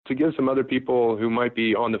to give some other people who might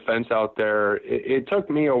be on the fence out there, it took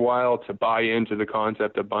me a while to buy into the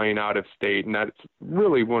concept of buying out of state. And that's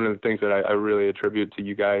really one of the things that I really attribute to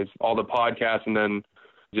you guys, all the podcasts, and then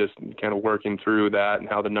just kind of working through that and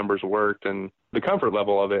how the numbers worked and the comfort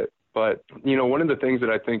level of it. But, one of the things that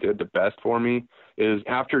I think did the best for me is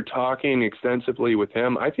after talking extensively with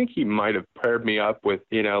him, I think he might have paired me up with,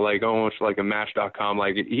 like almost like a Match.com.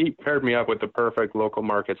 Like he paired me up with the perfect local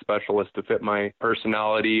market specialist to fit my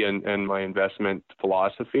personality and my investment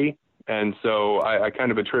philosophy. And so I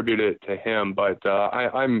kind of attribute it to him. But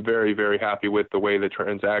I'm very, very happy with the way the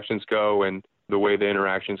transactions go and the way the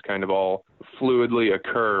interactions kind of all fluidly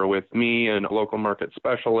occur with me and a local market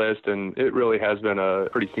specialist. And it really has been a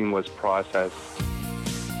pretty seamless process.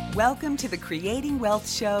 Welcome to the Creating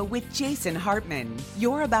Wealth Show with Jason Hartman.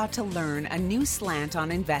 You're about to learn a new slant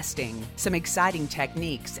on investing, some exciting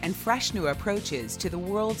techniques, and fresh new approaches to the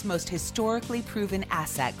world's most historically proven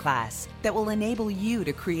asset class that will enable you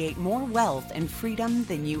to create more wealth and freedom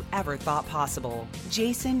than you ever thought possible.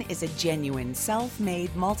 Jason is a genuine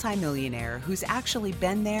self-made multimillionaire who's actually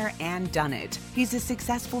been there and done it. He's a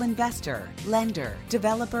successful investor, lender,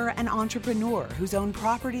 developer, and entrepreneur who's owned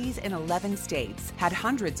properties in 11 states, had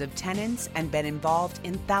hundreds of tenants, and been involved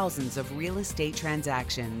in thousands of real estate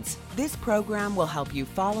transactions. This program will help you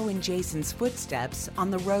follow in Jason's footsteps on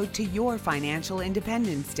the road to your financial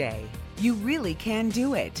independence day. You really can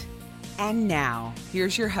do it. And now,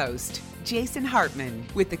 here's your host, Jason Hartman,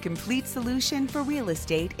 with the complete solution for real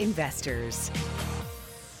estate investors.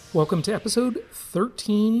 Welcome to episode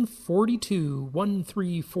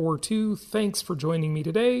 1342. Thanks for joining me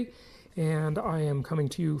today. And I am coming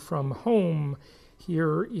to you from home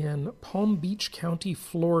here in Palm Beach County,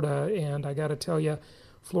 Florida. And I got to tell you,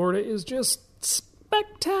 Florida is just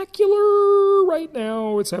spectacular right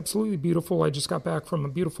now. It's absolutely beautiful. I just got back from a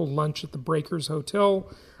beautiful lunch at the Breakers Hotel.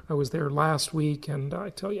 I was there last week, and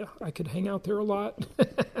I tell you, I could hang out there a lot.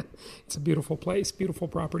 It's a beautiful place, beautiful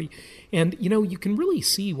property. And, you can really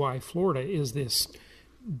see why Florida is this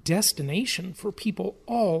destination for people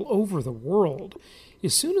all over the world.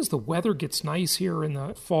 As soon as the weather gets nice here in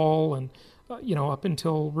the fall and up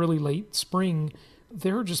until really late spring,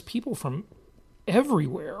 there are just people from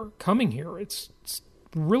everywhere coming here. It's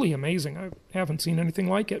really amazing. I haven't seen anything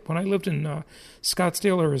like it. When I lived in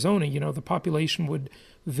Scottsdale, Arizona, the population would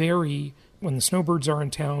vary when the snowbirds are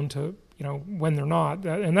in town to, when they're not.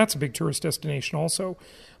 And that's a big tourist destination also,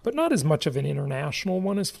 but not as much of an international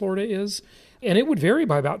one as Florida is. And it would vary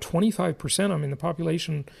by about 25%. I mean, the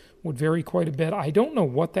population would vary quite a bit. I don't know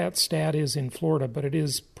what that stat is in Florida, but it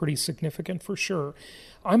is pretty significant for sure.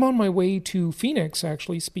 I'm on my way to Phoenix,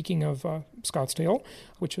 actually, speaking of Scottsdale,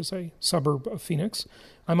 which is a suburb of Phoenix.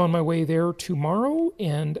 I'm on my way there tomorrow,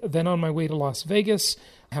 and then on my way to Las Vegas.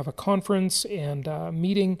 I have a conference and a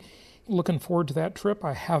meeting. Looking forward to that trip.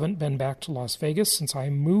 I haven't been back to Las Vegas since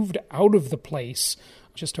I moved out of the place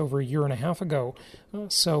just over a year and a half ago.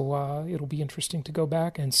 So it'll be interesting to go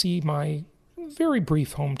back and see my very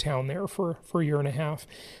brief hometown there for a year and a half.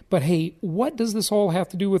 But hey, what does this all have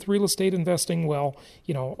to do with real estate investing? Well,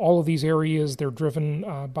 all of these areas, they're driven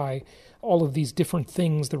by all of these different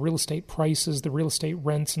things, the real estate prices, the real estate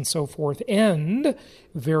rents, and so forth, and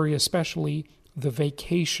very especially the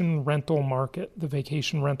vacation rental market.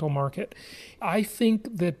 I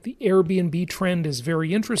think that the Airbnb trend is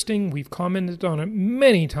very interesting. We've commented on it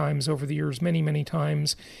many times over the years, many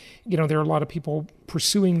times. There are a lot of people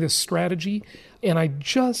pursuing this strategy, and I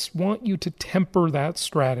just want you to temper that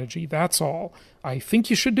strategy. That's all. I think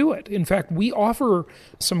you should do it. In fact, we offer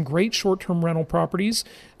some great short-term rental properties,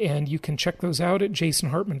 and you can check those out at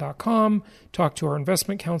jasonhartman.com. Talk to our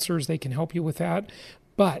investment counselors. They can help you with that.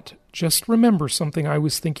 But just remember something I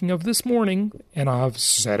was thinking of this morning, and I've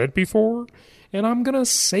said it before, and I'm going to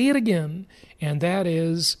say it again, and that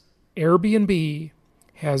is Airbnb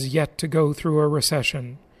has yet to go through a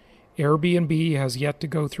recession. Airbnb has yet to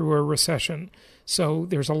go through a recession. So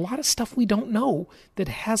there's a lot of stuff we don't know that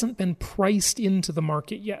hasn't been priced into the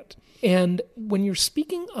market yet. And when you're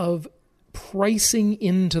speaking of pricing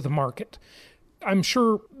into the market, I'm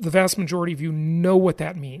sure the vast majority of you know what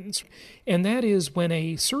that means. And that is when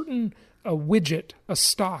a certain widget, a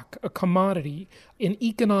stock, a commodity, an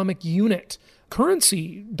economic unit,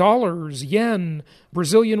 currency, dollars, yen,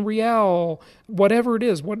 Brazilian real, whatever it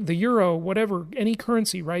is, the euro, whatever, any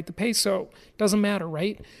currency, right? The peso, doesn't matter,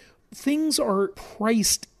 right? Things are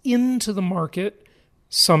priced into the market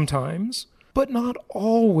sometimes, but not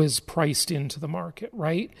always priced into the market,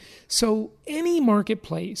 right? So any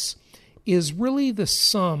marketplace is really the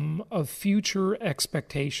sum of future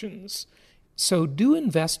expectations. So do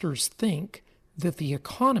investors think that the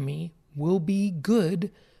economy will be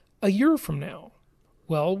good a year from now?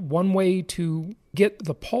 Well, one way to get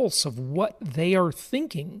the pulse of what they are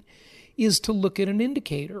thinking is to look at an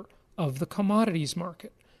indicator of the commodities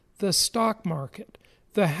market, the stock market,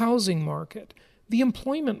 the housing market, the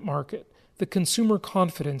employment market, the consumer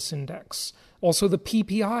confidence index, also the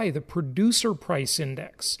PPI, the producer price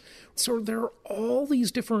index. So there are all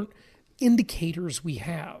these different indicators we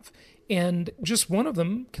have, and just one of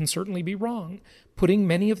them can certainly be wrong. Putting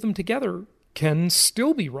many of them together can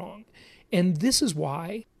still be wrong. And this is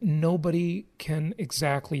why nobody can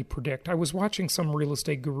exactly predict. I was watching some real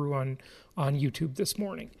estate guru on YouTube this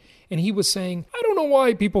morning, and he was saying, I don't know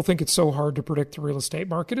why people think it's so hard to predict the real estate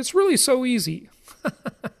market. It's really so easy.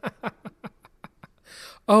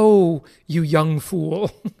 Oh, you young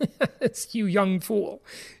fool. It's you young fool.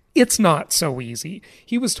 It's not so easy.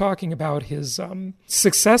 He was talking about his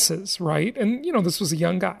successes, right? And, this was a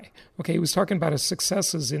young guy. Okay, he was talking about his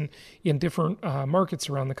successes in different markets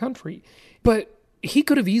around the country. But he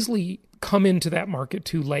could have easily come into that market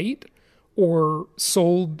too late or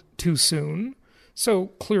sold too soon. So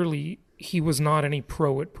clearly, he was not any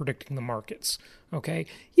pro at predicting the markets. Okay?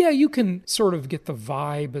 Yeah, you can sort of get the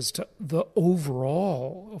vibe as to the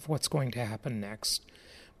overall of what's going to happen next.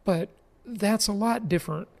 But that's a lot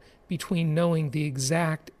different between knowing the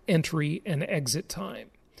exact entry and exit time.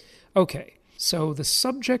 Okay, so the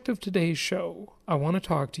subject of today's show, I want to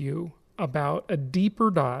talk to you about a deeper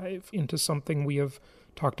dive into something we have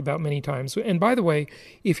talked about many times. And by the way,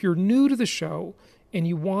 if you're new to the show and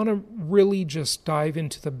you want to really just dive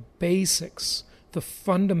into the basics, the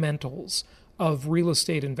fundamentals of real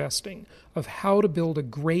estate investing, of how to build a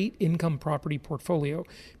great income property portfolio,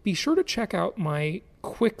 be sure to check out my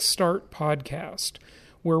Quick Start podcast,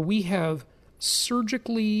 where we have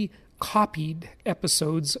surgically copied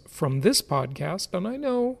episodes from this podcast. And I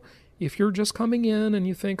know if you're just coming in and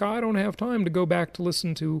you think, I don't have time to go back to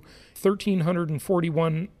listen to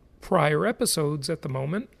 1,341 prior episodes at the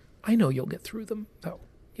moment, I know you'll get through them, though.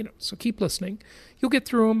 So keep listening. You'll get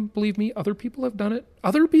through them. Believe me, other people have done it.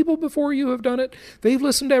 Other people before you have done it. They've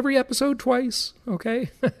listened to every episode twice, okay?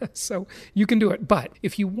 So you can do it. But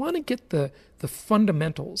if you want to get the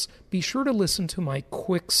fundamentals, be sure to listen to my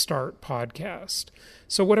Quick Start podcast.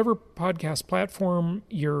 So whatever podcast platform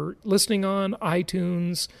you're listening on,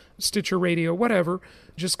 iTunes, Stitcher Radio, whatever,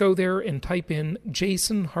 just go there and type in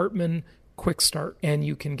Jason Hartman Quick Start, and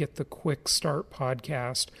you can get the Quick Start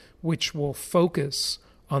podcast, which will focus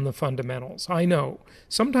on the fundamentals. I know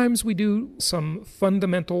sometimes we do some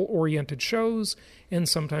fundamental-oriented shows, and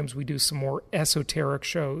sometimes we do some more esoteric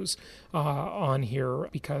shows on here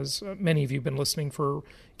because many of you have been listening for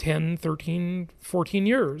 10, 13, 14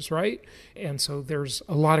 years, right? And so there's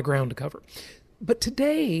a lot of ground to cover. But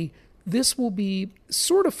today, this will be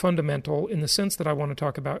sort of fundamental in the sense that I want to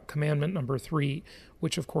talk about commandment number 3,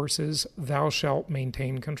 which of course is thou shalt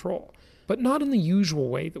maintain control, but not in the usual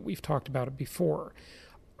way that we've talked about it before.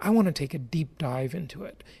 I want to take a deep dive into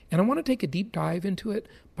it. And I want to take a deep dive into it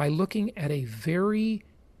by looking at a very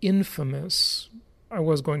infamous, I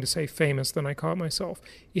was going to say famous, then I caught myself,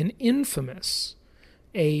 an infamous,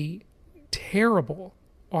 a terrible,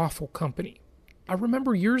 awful company. I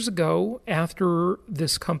remember years ago, after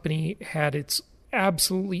this company had its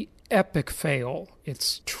absolutely epic fail,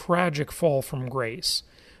 its tragic fall from grace,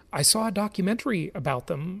 I saw a documentary about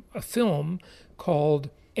them, a film called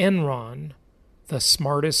Enron, The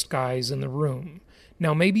Smartest Guys in the Room.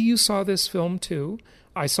 Now, maybe you saw this film too.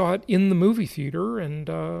 I saw it in the movie theater, and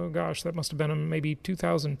that must have been in maybe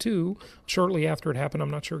 2002, shortly after it happened.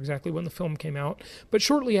 I'm not sure exactly when the film came out, but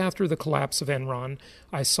shortly after the collapse of Enron,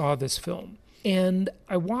 I saw this film. And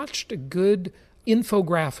I watched a good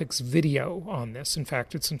infographics video on this. In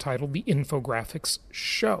fact, it's entitled The Infographics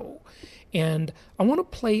Show. And I want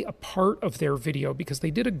to play a part of their video because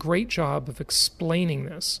they did a great job of explaining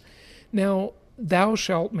this. Now, thou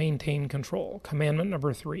shalt maintain control, commandment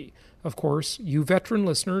number 3. Of course, you veteran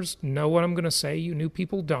listeners know what I'm going to say. You new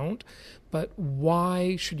people don't. But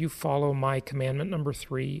why should you follow my commandment number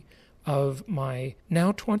 3 of my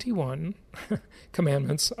now 21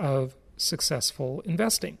 commandments of successful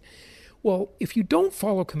investing? Well, if you don't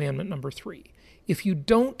follow commandment number 3, if you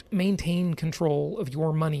don't maintain control of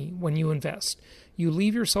your money when you invest, you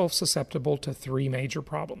leave yourself susceptible to 3 major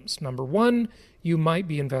problems. Number 1, you might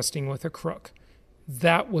be investing with a crook.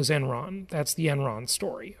 That was Enron. That's the Enron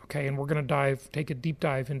story, okay? And we're going to take a deep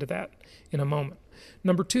dive into that in a moment.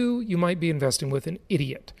 Number 2, you might be investing with an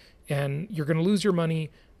idiot, and you're going to lose your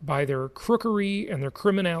money by their crookery and their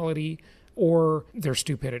criminality or their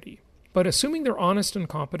stupidity. But assuming they're honest and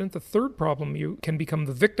competent, the third problem you can become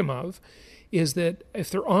the victim of is that if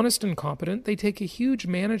they're honest and competent, they take a huge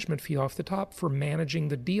management fee off the top for managing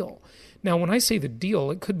the deal. Now, when I say the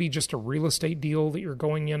deal, it could be just a real estate deal that you're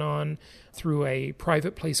going in on through a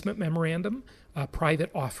private placement memorandum, a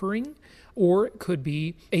private offering, or it could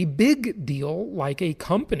be a big deal like a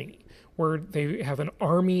company where they have an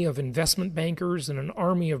army of investment bankers and an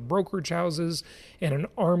army of brokerage houses and an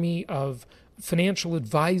army of financial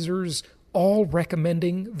advisors all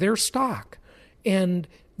recommending their stock. And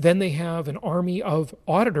then they have an army of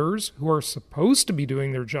auditors who are supposed to be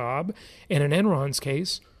doing their job. And in Enron's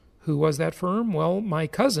case, who was that firm? Well, my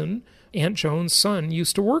cousin, Aunt Joan's son,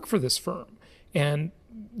 used to work for this firm. And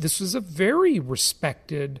this was a very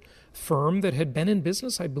respected firm that had been in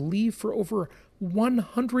business, I believe, for over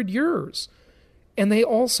 100 years. And they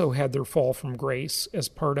also had their fall from grace as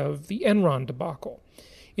part of the Enron debacle.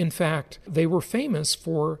 In fact, they were famous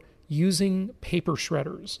for using paper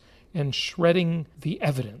shredders and shredding the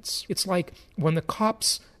evidence. It's like when the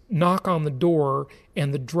cops knock on the door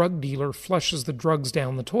and the drug dealer flushes the drugs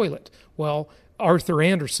down the toilet. Well, Arthur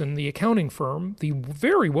Andersen, the accounting firm, the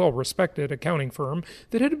very well-respected accounting firm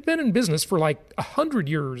that had been in business for like 100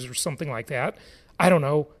 years or something like that, I don't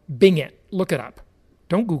know, Bing it, look it up.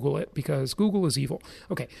 Don't Google it because Google is evil.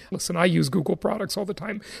 Okay, listen, I use Google products all the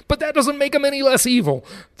time, but that doesn't make them any less evil.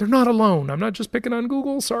 They're not alone. I'm not just picking on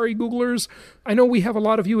Google. Sorry, Googlers. I know we have a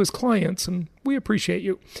lot of you as clients, and we appreciate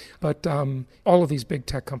you. But all of these big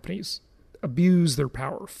tech companies abuse their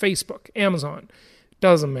power. Facebook, Amazon.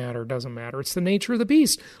 Doesn't matter. It's the nature of the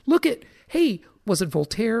beast. Look at, hey, was it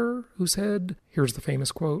Voltaire who said, here's the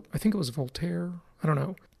famous quote. I think it was Voltaire. I don't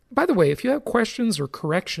know. By the way, if you have questions or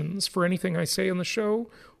corrections for anything I say on the show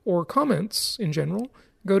or comments in general,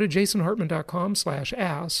 go to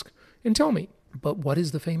jasonhartman.com/ask and tell me. But what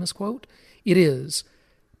is the famous quote? It is,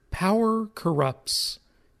 power corrupts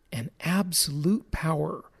and absolute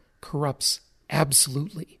power corrupts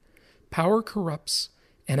absolutely. Power corrupts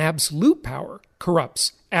and absolute power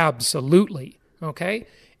corrupts absolutely. Okay?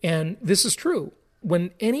 And this is true.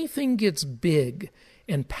 When anything gets big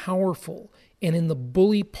and powerful and in the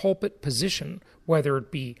bully pulpit position, whether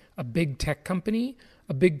it be a big tech company,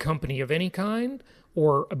 a big company of any kind,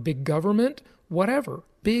 or a big government, whatever,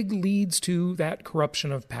 big leads to that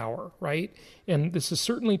corruption of power, right? And this is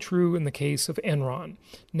certainly true in the case of Enron.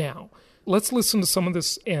 Now, let's listen to some of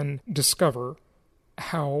this and discover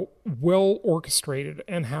how well orchestrated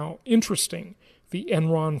and how interesting the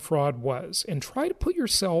Enron fraud was. And try to put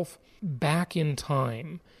yourself back in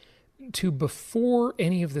time to before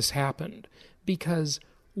any of this happened, because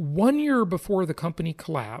 1 year before the company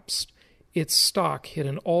collapsed, its stock hit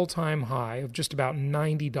an all-time high of just about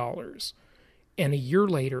 $90. And a year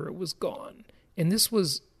later, it was gone. And this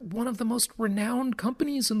was one of the most renowned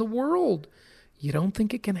companies in the world. You don't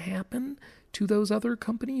think it can happen to those other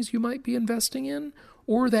companies you might be investing in?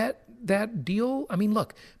 Or that deal? I mean,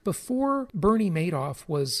 look, before Bernie Madoff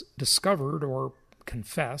was discovered or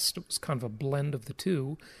confessed, it was kind of a blend of the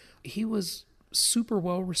two, he was super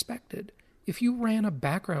well respected. If you ran a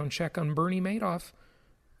background check on Bernie Madoff,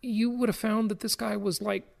 you would have found that this guy was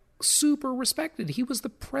like super respected. He was the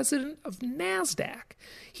president of NASDAQ.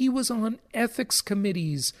 He was on ethics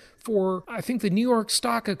committees for, I think, the New York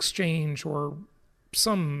Stock Exchange or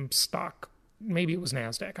some stock. Maybe it was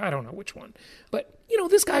NASDAQ. I don't know which one. But,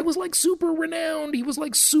 this guy was like super renowned. He was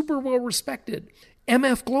like super well respected.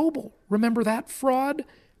 MF Global, remember that fraud?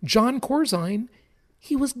 John Corzine,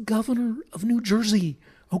 he was governor of New Jersey,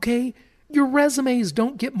 okay? Your resumes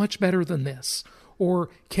don't get much better than this. Or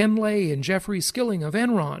Ken Lay and Jeffrey Skilling of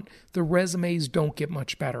Enron, the resumes don't get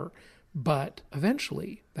much better. But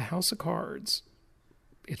eventually, the house of cards,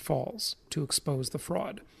 it falls to expose the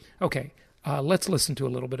fraud. Okay, let's listen to a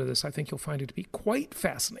little bit of this. I think you'll find it to be quite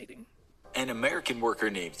fascinating. An American worker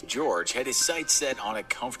named George had his sights set on a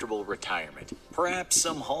comfortable retirement. Perhaps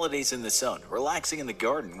some holidays in the sun, relaxing in the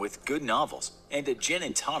garden with good novels, and a gin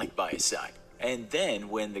and tonic by his side. And then,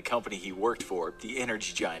 when the company he worked for, the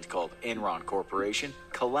energy giant called Enron Corporation,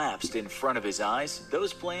 collapsed in front of his eyes,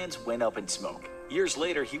 those plans went up in smoke. Years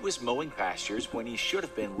later, he was mowing pastures when he should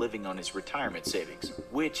have been living on his retirement savings,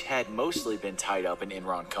 which had mostly been tied up in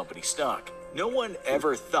Enron company stock. No one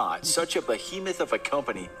ever thought such a behemoth of a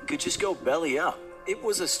company could just go belly up. It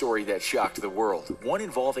was a story that shocked the world, one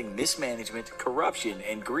involving mismanagement, corruption,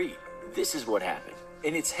 and greed. This is what happened.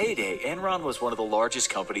 In its heyday, Enron was one of the largest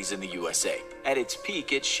companies in the USA. At its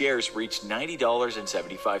peak, its shares reached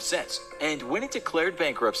 $90.75. And when it declared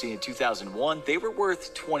bankruptcy in 2001, they were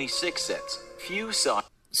worth 26 cents. Few saw.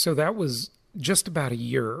 So that was just about a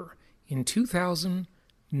year. In 2000,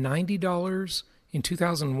 $90. In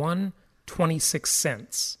 2001, 26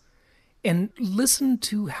 cents. And listen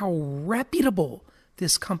to how reputable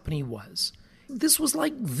this company was. This was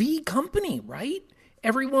like the company, right?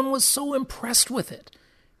 Everyone was so impressed with it.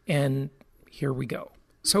 And here we go.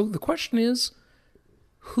 So the question is,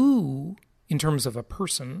 who, in terms of a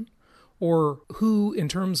person, or who, in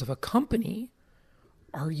terms of a company,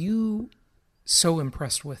 are you so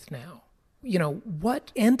impressed with now?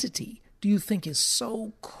 What entity do you think is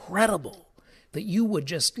so credible that you would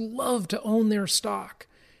just love to own their stock?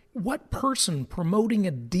 What person promoting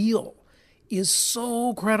a deal is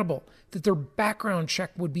so credible that their background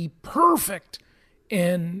check would be perfect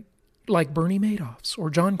and like Bernie Madoff's or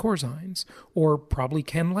John Corzine's or probably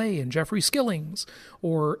Ken Lay and Jeffrey Skilling's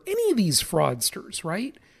or any of these fraudsters,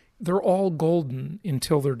 right? They're all golden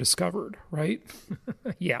until they're discovered, right?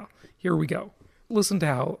 Yeah, here we go. Listen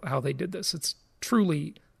to how they did this. It's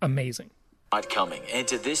truly amazing. Not coming, and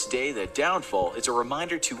to this day, the downfall is a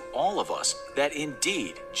reminder to all of us that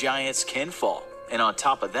indeed giants can fall. And on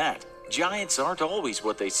top of that, giants aren't always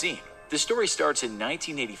what they seem. The story starts in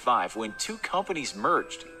 1985 when two companies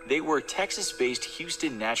merged. They were Texas-based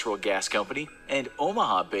Houston Natural Gas Company and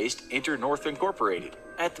Omaha-based InterNorth Incorporated.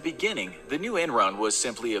 At the beginning, the new Enron was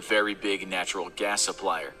simply a very big natural gas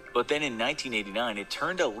supplier. But then in 1989, it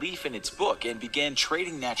turned a leaf in its book and began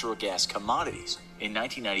trading natural gas commodities. In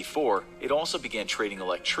 1994, it also began trading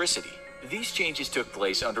electricity. These changes took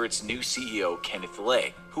place under its new CEO, Kenneth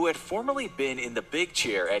Lay, who had formerly been in the big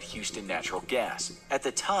chair at Houston Natural Gas. At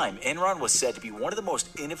the time, Enron was said to be one of the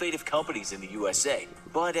most innovative companies in the USA.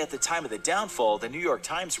 But at the time of the downfall, the New York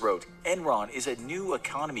Times wrote, Enron is a new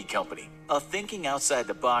economy company, a thinking outside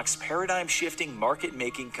the box, paradigm-shifting,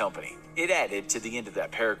 market-making company. It added to the end of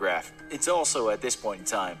that paragraph, it's also, at this point in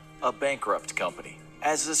time, a bankrupt company.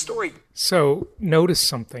 As the story... So, notice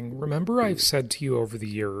something. Remember I've said to you over the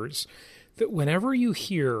years that whenever you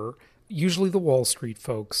hear, usually the Wall Street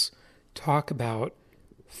folks, talk about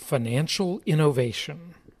financial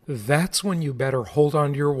innovation, that's when you better hold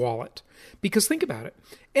on to your wallet. Because think about it.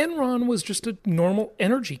 Enron was just a normal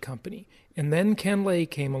energy company. And then Ken Lay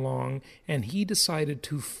came along and he decided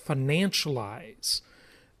to financialize,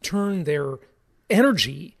 turn their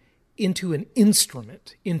energy into an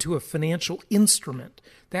instrument, into a financial instrument.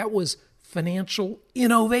 That was financial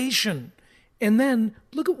innovation. And then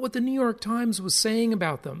look at what the New York Times was saying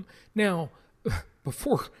about them. Now,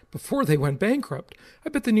 before they went bankrupt, I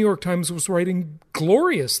bet the New York Times was writing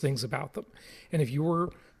glorious things about them. And if you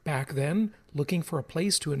were back then looking for a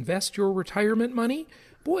place to invest your retirement money,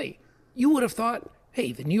 boy, you would have thought,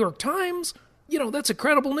 hey, the New York Times, that's a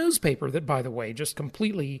credible newspaper that, by the way, just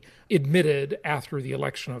completely admitted after the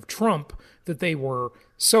election of Trump that they were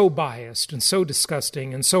so biased and so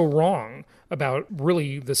disgusting and so wrong about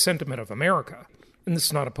really the sentiment of America. And this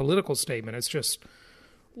is not a political statement. It's just,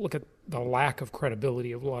 look at the lack of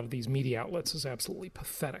credibility of a lot of these media outlets is absolutely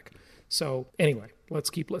pathetic. So anyway, let's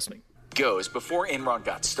keep listening. Before Enron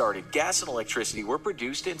got started, gas and electricity were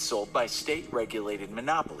produced and sold by state-regulated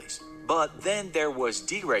monopolies. But then there was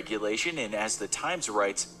deregulation, and as the Times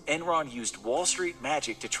writes, Enron used Wall Street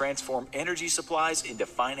magic to transform energy supplies into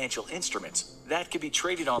financial instruments that could be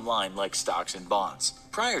traded online like stocks and bonds.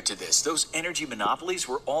 Prior to this, those energy monopolies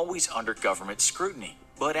were always under government scrutiny.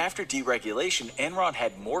 But after deregulation, Enron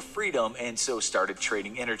had more freedom and so started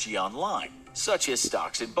trading energy online, such as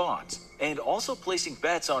stocks and bonds, and also placing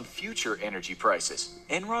bets on future energy prices.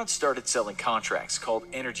 Enron started selling contracts called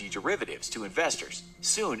energy derivatives to investors.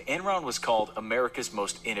 Soon, Enron was called America's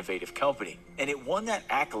most innovative company, and it won that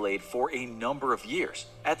accolade for a number of years.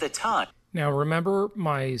 At the time... Now remember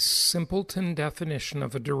my simpleton definition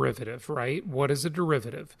of a derivative, right? What is a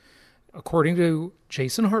derivative? According to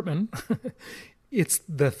Jason Hartman, it's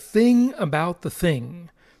the thing about the thing.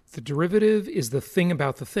 The derivative is the thing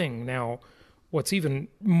about the thing. Now, what's even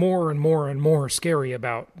more and more and more scary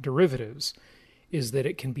about derivatives is that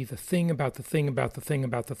it can be the thing about the thing about the thing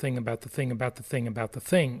about the thing about the thing about the thing about the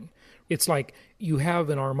thing. It's like you have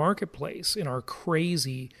in our marketplace, in our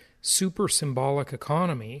crazy, super symbolic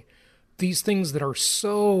economy, these things that are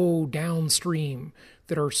so downstream,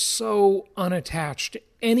 that are so unattached to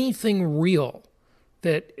anything real,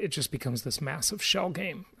 that it just becomes this massive shell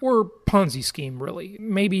game. Or Ponzi scheme, really.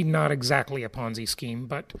 Maybe not exactly a Ponzi scheme,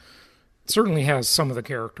 but certainly has some of the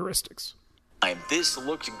characteristics. This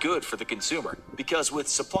looked good for the consumer, because with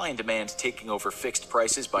supply and demand taking over fixed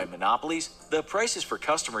prices by monopolies, the prices for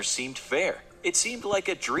customers seemed fair. It seemed like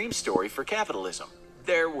a dream story for capitalism.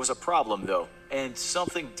 There was a problem, though, and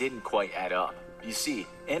something didn't quite add up. You see,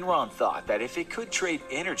 Enron thought that if it could trade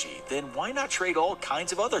energy, then why not trade all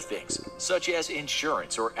kinds of other things, such as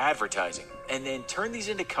insurance or advertising, and then turn these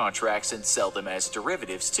into contracts and sell them as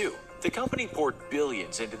derivatives too. The company poured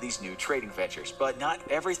billions into these new trading ventures, but not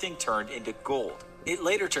everything turned into gold. It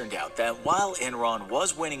later turned out that while Enron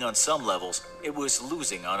was winning on some levels, it was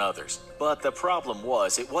losing on others. But the problem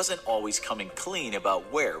was it wasn't always coming clean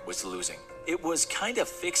about where it was losing. It was kind of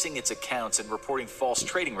fixing its accounts and reporting false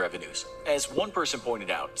trading revenues. As one person pointed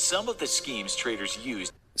out, some of the schemes traders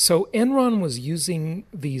used. So Enron was using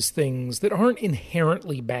these things that aren't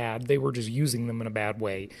inherently bad, they were just using them in a bad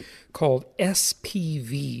way, called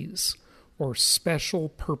SPVs, or Special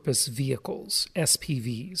Purpose Vehicles,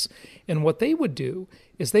 SPVs. And what they would do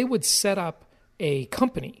is they would set up a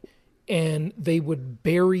company and they would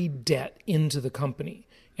bury debt into the company.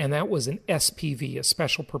 And that was an SPV, a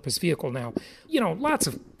Special Purpose Vehicle. Now, lots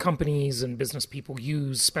of companies and business people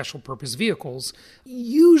use Special Purpose Vehicles.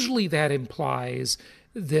 Usually that implies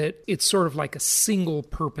that it's sort of like a single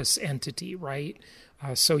purpose entity, right?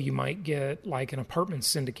 So you might get like an apartment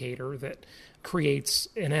syndicator that creates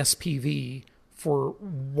an SPV for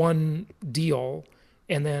one deal,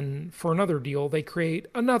 and then for another deal, they create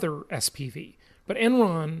another SPV. But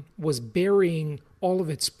Enron was burying all of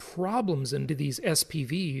its problems into these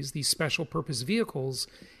SPVs, these special purpose vehicles,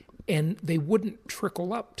 and they wouldn't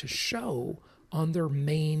trickle up to show on their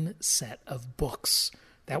main set of books.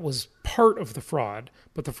 That was part of the fraud,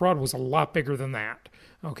 but the fraud was a lot bigger than that.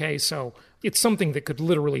 Okay, so it's something that could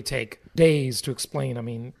literally take days to explain. I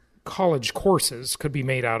mean, college courses could be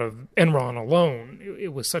made out of Enron alone.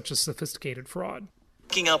 It was such a sophisticated fraud.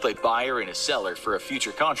 Picking up a buyer and a seller for a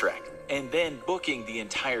future contract, and then booking the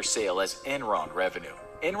entire sale as Enron revenue.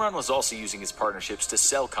 Enron was also using its partnerships to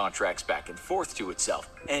sell contracts back and forth to itself,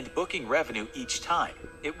 and booking revenue each time.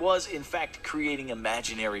 It was, in fact, creating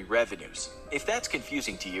imaginary revenues. If that's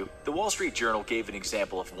confusing to you, the Wall Street Journal gave an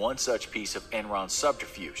example of one such piece of Enron's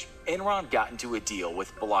subterfuge. Enron got into a deal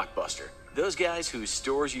with Blockbuster. Those guys whose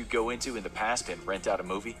stores you go into in the past and rent out a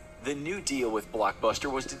movie? The new deal with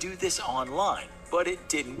Blockbuster was to do this online, but it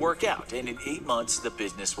didn't work out, and in 8 months, the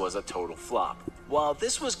business was a total flop. While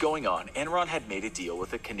this was going on, Enron had made a deal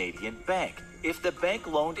with a Canadian bank. If the bank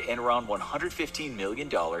loaned Enron $115 million,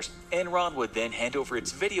 Enron would then hand over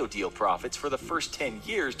its video deal profits for the first 10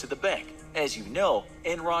 years to the bank. As you know,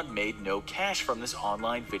 Enron made no cash from this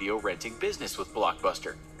online video renting business with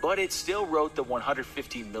Blockbuster, but it still wrote the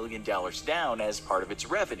 $115 million down as part of its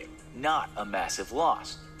revenue, not a massive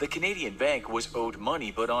loss. The Canadian bank was owed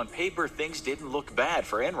money, but on paper things didn't look bad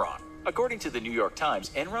for Enron. According to the New York Times,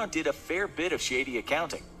 Enron did a fair bit of shady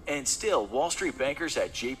accounting, and still Wall Street bankers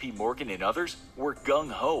at JP Morgan and others were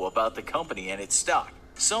gung-ho about the company and its stock.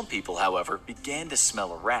 Some people, however, began to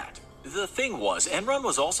smell a rat. The thing was, Enron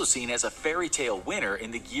was also seen as a fairy tale winner in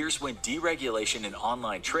the years when deregulation and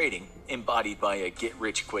online trading, embodied by a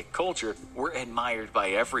get-rich-quick culture, were admired by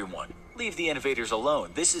everyone. Leave the innovators alone,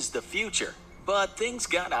 this is the future. But things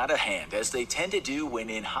got out of hand, as they tend to do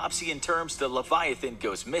when in Hobbesian terms the Leviathan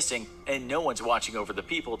goes missing and no one's watching over the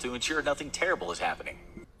people to ensure nothing terrible is happening.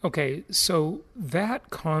 Okay, so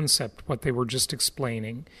that concept, what they were just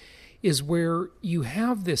explaining, is where you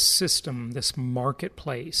have this system, this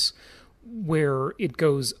marketplace, where it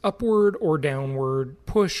goes upward or downward,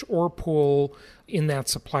 push or pull in that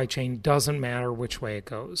supply chain, doesn't matter which way it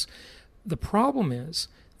goes. The problem is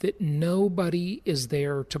that nobody is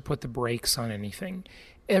there to put the brakes on anything.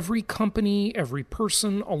 Every company, every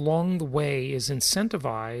person along the way is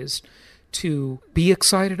incentivized to be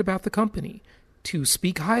excited about the company, to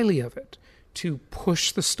speak highly of it, to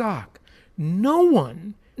push the stock. No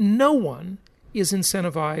one is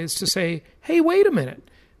incentivized to say, hey, wait a minute,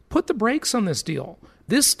 put the brakes on this deal.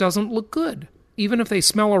 This doesn't look good. Even if they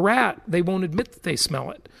smell a rat, they won't admit that they smell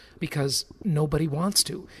it because nobody wants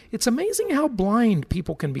to. It's amazing how blind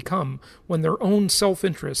people can become when their own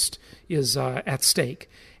self-interest is at stake.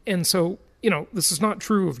 And so, this is not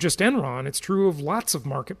true of just Enron. It's true of lots of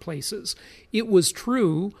marketplaces. It was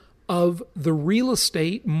true of the real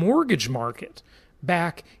estate mortgage market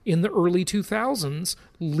back in the early 2000s,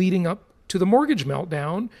 leading up to the mortgage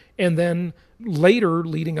meltdown, and then later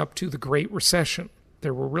leading up to the Great Recession.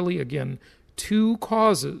 There were really, again, two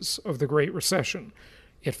causes of the Great Recession.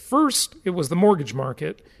 At first, it was the mortgage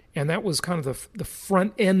market, and that was kind of the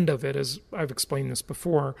front end of it, as I've explained this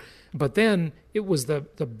before. But then it was the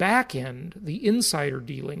back end, the insider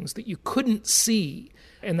dealings that you couldn't see,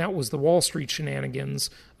 and that was the Wall Street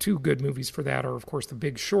shenanigans. Two good movies for that are, of course, The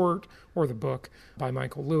Big Short, or the book by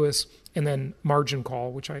Michael Lewis, and then Margin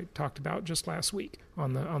Call, which I talked about just last week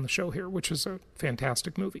on the show here, which is a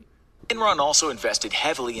fantastic movie. Enron also invested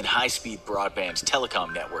heavily in high-speed broadband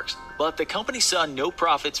telecom networks, but the company saw no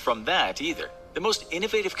profits from that either. The most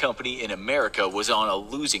innovative company in America was on a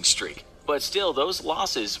losing streak, But still, those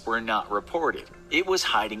losses were not reported. It was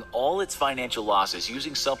hiding all its financial losses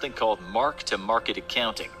using something called mark-to-market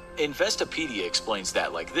accounting. Investopedia explains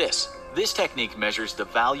that like this. This technique measures the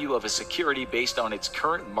value of a security based on its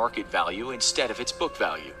current market value instead of its book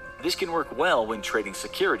value. This can work well when trading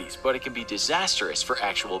securities, but it can be disastrous for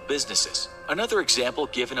actual businesses. Another example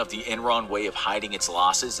given of the Enron way of hiding its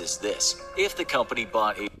losses is this. If the company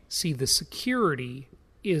bought a... See, the security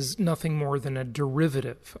is nothing more than a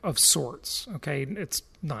derivative of sorts, okay? It's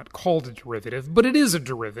not called a derivative, but it is a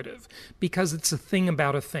derivative because it's a thing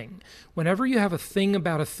about a thing. Whenever you have a thing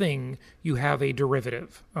about a thing, you have a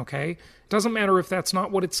derivative, okay? It doesn't matter if that's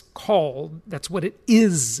not what it's called, that's what it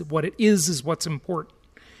is. What it is what's important.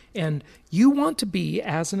 And you want to be,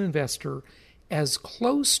 as an investor, as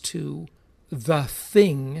close to the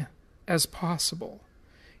thing as possible.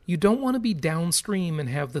 You don't want to be downstream and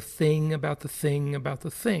have the thing about the thing about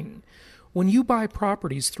the thing. When you buy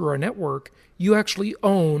properties through our network, you actually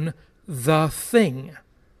own the thing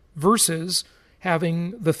versus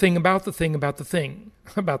having the thing about the thing about the thing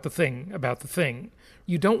about the thing about the thing.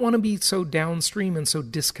 You don't want to be so downstream and so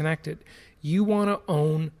disconnected. You want to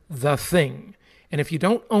own the thing. And if you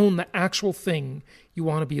don't own the actual thing, you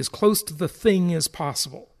want to be as close to the thing as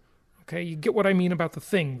possible. Okay, you get what I mean about the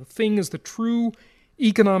thing. The thing is the true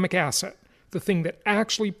economic asset, the thing that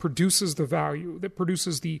actually produces the value, that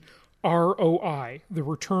produces the ROI, the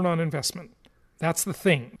return on investment. That's the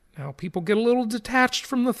thing. Now, people get a little detached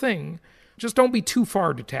from the thing. Just don't be too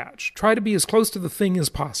far detached. Try to be as close to the thing as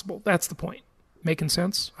possible. That's the point. Making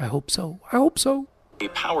sense? I hope so. I hope so. A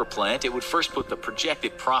power plant, it would first put the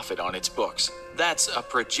projected profit on its books. That's a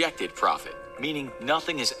projected profit, meaning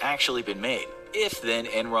nothing has actually been made. If then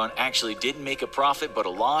Enron actually didn't make a profit but a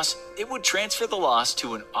loss, it would transfer the loss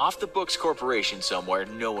to an off-the-books corporation somewhere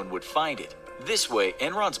no one would find it. This way,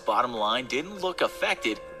 Enron's bottom line didn't look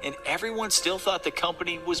affected and everyone still thought the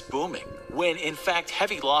company was booming, when in fact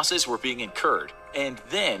heavy losses were being incurred and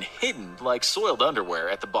then hidden like soiled underwear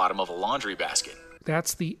at the bottom of a laundry basket.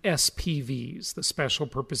 That's the SPVs, the special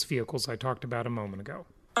purpose vehicles I talked about a moment ago.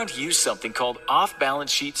 Enron used something called off-balance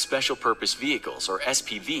sheet special purpose vehicles, or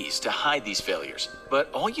SPVs, to hide these failures. But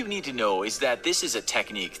all you need to know is that this is a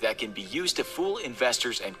technique that can be used to fool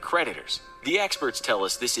investors and creditors. The experts tell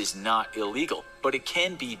us this is not illegal, but it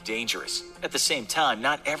can be dangerous. At the same time,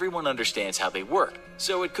 not everyone understands how they work,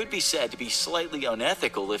 so it could be said to be slightly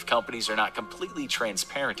unethical if companies are not completely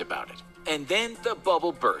transparent about it. And then the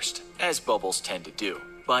bubble burst, as bubbles tend to do.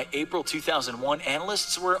 By April 2001,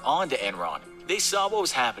 analysts were on to Enron. They saw what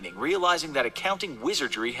was happening, realizing that accounting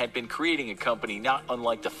wizardry had been creating a company not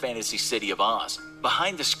unlike the fantasy city of Oz.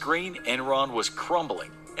 Behind the screen, Enron was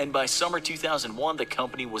crumbling, and by summer 2001, the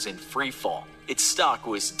company was in free fall. Its stock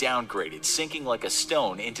was downgraded, sinking like a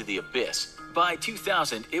stone into the abyss. By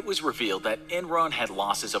 2000, it was revealed that Enron had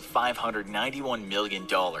losses of $591 million and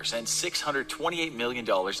 $628 million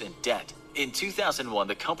in debt. In 2001,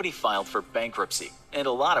 the company filed for bankruptcy, and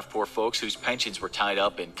a lot of poor folks whose pensions were tied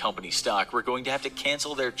up in company stock were going to have to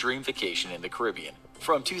cancel their dream vacation in the Caribbean.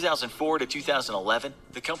 From 2004 to 2011,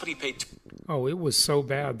 the company paid... Oh, it was so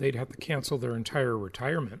bad they'd have to cancel their entire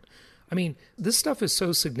retirement. I mean, this stuff is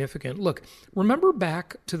so significant. Look, remember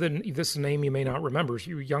back to this name you may not remember,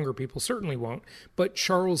 you younger people certainly won't, but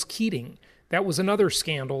Charles Keating. That was another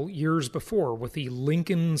scandal years before with the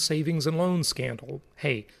Lincoln Savings and Loan scandal.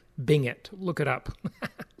 Hey, Bing it. Look it up.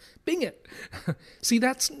 Bing it. See,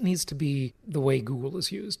 that needs to be the way Google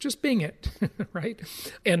is used. Just Bing it, right?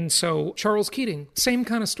 And so Charles Keating, same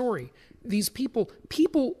kind of story. These people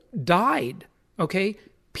died, okay?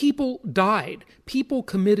 People died. People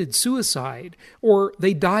committed suicide, or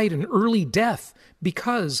they died an early death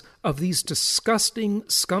because of these disgusting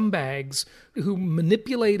scumbags who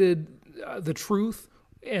manipulated the truth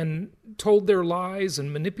and told their lies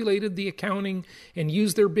and manipulated the accounting and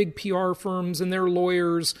used their big PR firms and their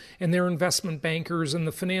lawyers and their investment bankers and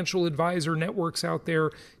the financial advisor networks out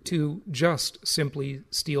there to just simply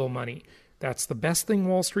steal money. That's the best thing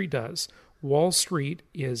Wall Street does. Wall Street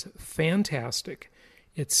is fantastic.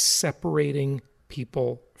 It's separating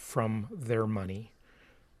people from their money.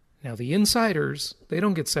 Now, the insiders, they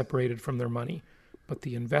don't get separated from their money, but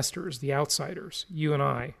the investors, the outsiders, you and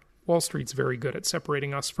I, Wall Street's very good at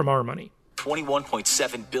separating us from our money.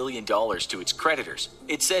 $21.7 billion to its creditors.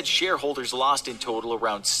 It said shareholders lost in total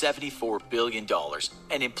around $74 billion,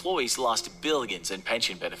 and employees lost billions in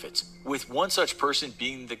pension benefits, with one such person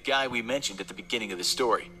being the guy we mentioned at the beginning of the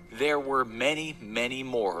story. There were many, many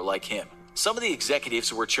more like him. Some of the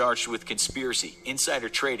executives were charged with conspiracy, insider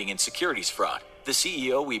trading, and securities fraud. The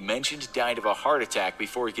CEO we mentioned died of a heart attack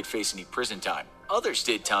before he could face any prison time. others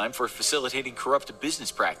did time for facilitating corrupt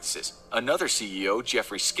business practices. Another CEO,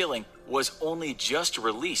 Jeffrey Skilling, was only just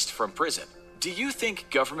released from prison. Do you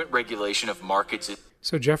think government regulation of markets is...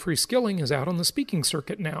 So Jeffrey Skilling is out on the speaking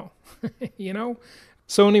circuit now, you know?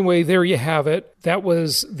 So anyway, there you have it. That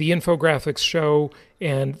was the infographics show,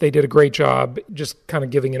 and they did a great job just kind of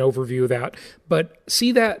giving an overview of that. But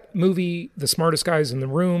see that movie, The Smartest Guys in the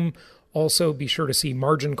Room. Also, be sure to see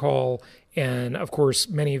Margin Call. And of course,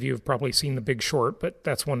 many of you have probably seen The Big Short, but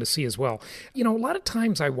that's one to see as well. You know, a lot of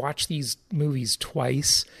times I watch these movies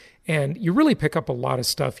twice, and you really pick up a lot of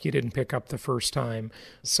stuff you didn't pick up the first time.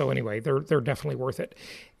 So anyway, they're definitely worth it.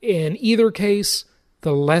 In either case,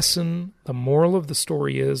 the lesson, the moral of the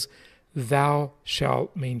story is, thou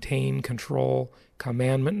shalt maintain control.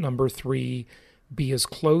 Commandment number 3, be as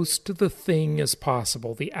close to the thing as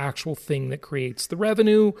possible, the actual thing that creates the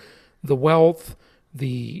revenue, the wealth,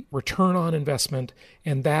 the return on investment,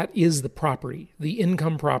 and that is the property, the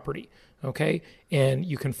income property, okay? And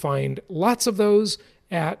you can find lots of those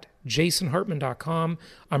at jasonhartman.com.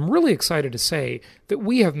 I'm really excited to say that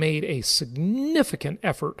we have made a significant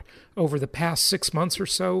effort over the past 6 months or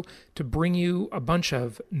so to bring you a bunch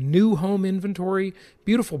of new home inventory,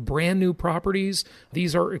 beautiful brand new properties.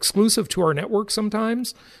 These are exclusive to our network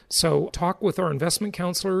sometimes. So talk with our investment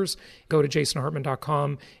counselors, go to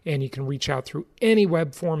jasonhartman.com, and you can reach out through any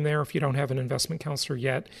web form there if you don't have an investment counselor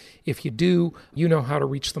yet. If you do, you know how to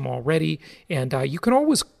reach them already. And you can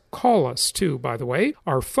always call us too, by the way.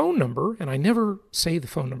 Our phone number, and I never say the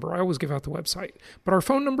phone number, I always give out the website, but our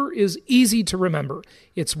phone number is easy to remember.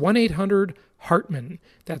 It's 1-800-HARTMAN.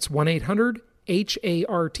 That's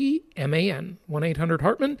 1-800-HARTMAN,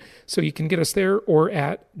 1-800-HARTMAN. So you can get us there or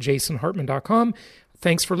at jasonhartman.com.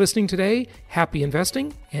 Thanks for listening today. Happy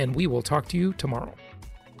investing, and we will talk to you tomorrow.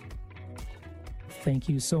 Thank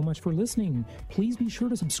you so much for listening. Please be sure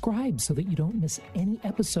to subscribe so that you don't miss any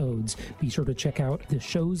episodes. Be sure to check out the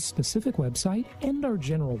show's specific website and our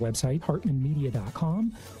general website,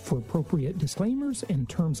 hartmanmedia.com, for appropriate disclaimers and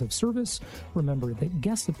terms of service. Remember that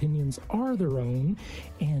guest opinions are their own,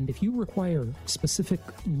 and if you require specific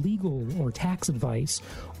legal or tax advice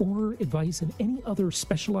or advice in any other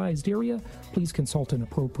specialized area, please consult an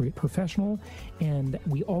appropriate professional. And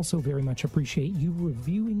we also very much appreciate you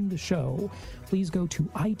reviewing the show. Please go to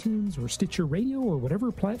iTunes or Stitcher Radio or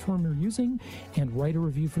whatever platform you're using and write a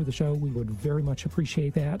review for the show. We would very much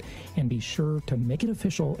appreciate that. And be sure to make it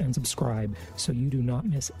official and subscribe so you do not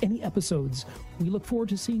miss any episodes. We look forward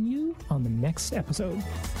to seeing you on the next episode.